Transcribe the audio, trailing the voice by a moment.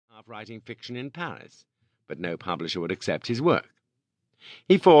himself writing fiction in Paris, but no publisher would accept his work.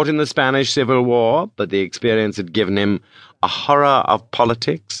 He fought in the Spanish Civil War, but the experience had given him a horror of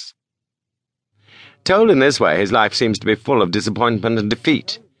politics. Told in this way, his life seems to be full of disappointment and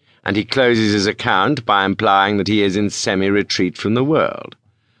defeat, and he closes his account by implying that he is in semi-retreat from the world.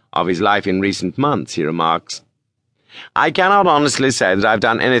 Of his life in recent months, he remarks, "I cannot honestly say that I've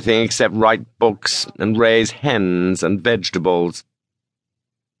done anything except write books and raise hens and vegetables."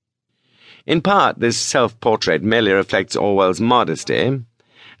 In part, this self-portrait merely reflects Orwell's modesty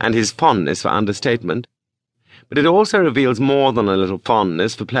and his fondness for understatement, but it also reveals more than a little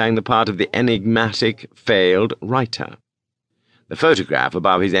fondness for playing the part of the enigmatic, failed writer. The photograph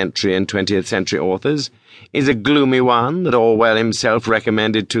above his entry in 20th Century Authors is a gloomy one that Orwell himself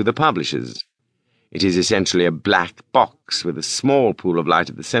recommended to the publishers. It is essentially a black box with a small pool of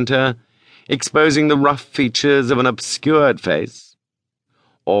light at the centre, exposing the rough features of an obscured face.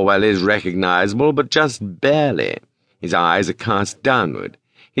 Orwell is recognisable, but just barely. His eyes are cast downward,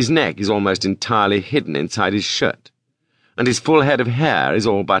 his neck is almost entirely hidden inside his shirt, and his full head of hair is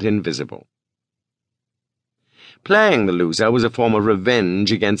all but invisible. Playing the loser was a form of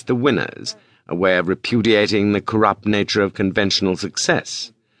revenge against the winners, a way of repudiating the corrupt nature of conventional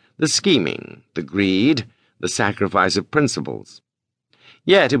success, the scheming, the greed, the sacrifice of principles.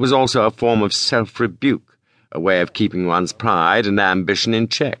 Yet it was also a form of self-rebuke, a way of keeping one's pride and ambition in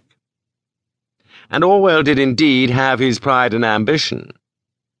check. And Orwell did indeed have his pride and ambition.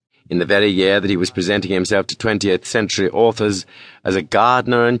 In the very year that he was presenting himself to 20th Century Authors as a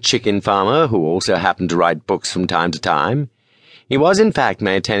gardener and chicken farmer who also happened to write books from time to time, he was in fact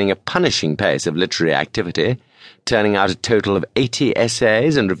maintaining a punishing pace of literary activity, turning out a total of 80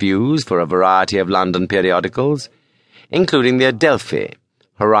 essays and reviews for a variety of London periodicals, including the Adelphi,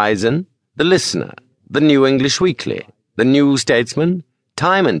 Horizon, The Listener, The New English Weekly, The New Statesman,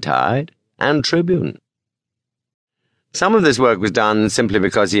 Time and Tide, and Tribune. Some of this work was done simply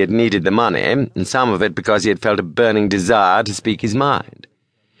because he had needed the money, and some of it because he had felt a burning desire to speak his mind.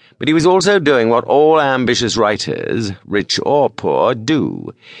 But he was also doing what all ambitious writers, rich or poor,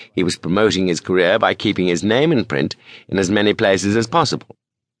 do. He was promoting his career by keeping his name in print in as many places as possible.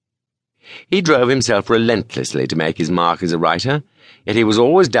 He drove himself relentlessly to make his mark as a writer, yet he was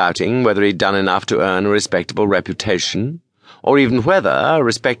always doubting whether he'd done enough to earn a respectable reputation, or even whether a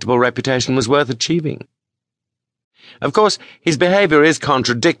respectable reputation was worth achieving. Of course, his behaviour is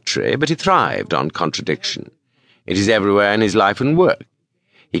contradictory, but he thrived on contradiction. It is everywhere in his life and work.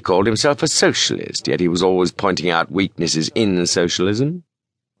 He called himself a socialist, yet he was always pointing out weaknesses in socialism.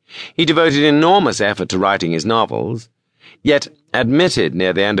 He devoted enormous effort to writing his novels, yet admitted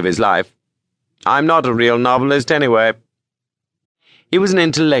near the end of his life, "I'm not a real novelist anyway." He was an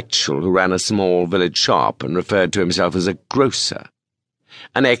intellectual who ran a small village shop and referred to himself as a grocer,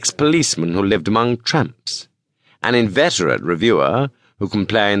 an ex-policeman who lived among tramps, an inveterate reviewer who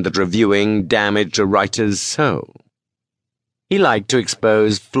complained that reviewing damaged a writer's soul. He liked to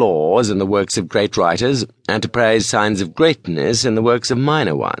expose flaws in the works of great writers and to praise signs of greatness in the works of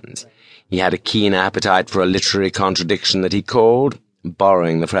minor ones. He had a keen appetite for a literary contradiction that he called,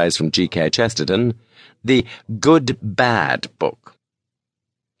 borrowing the phrase from G.K. Chesterton, the good-bad book.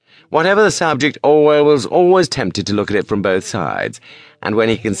 Whatever the subject, Orwell was always tempted to look at it from both sides, and when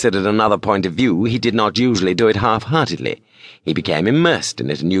he considered another point of view, he did not usually do it half-heartedly. He became immersed in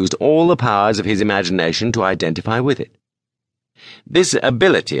it and used all the powers of his imagination to identify with it. This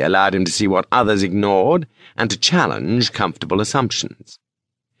ability allowed him to see what others ignored and to challenge comfortable assumptions.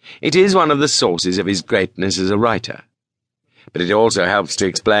 It is one of the sources of his greatness as a writer. But it also helps to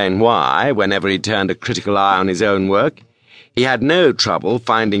explain why, whenever he turned a critical eye on his own work, he had no trouble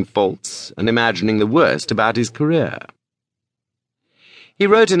finding faults and imagining the worst about his career. He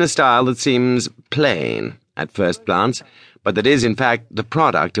wrote in a style that seems plain at first glance, but that is in fact the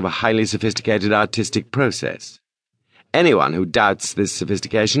product of a highly sophisticated artistic process. Anyone who doubts this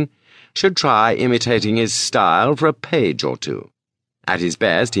sophistication should try imitating his style for a page or two. At his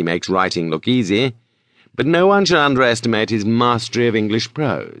best, he makes writing look easy, but no one should underestimate his mastery of English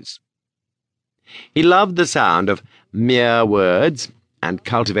prose. He loved the sound of mere words and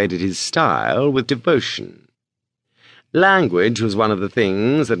cultivated his style with devotion. Language was one of the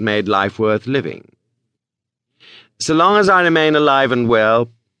things that made life worth living. "So long as I remain alive and well,"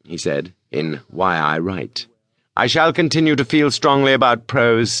 he said, in Why I Write, "I shall continue to feel strongly about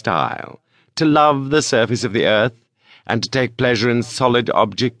prose style, to love the surface of the earth, and to take pleasure in solid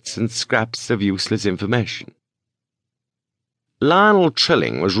objects and scraps of useless information." Lionel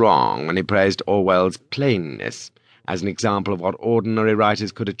Trilling was wrong when he praised Orwell's plainness as an example of what ordinary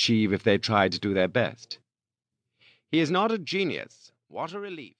writers could achieve if they tried to do their best. "He is not a genius. What a relief!"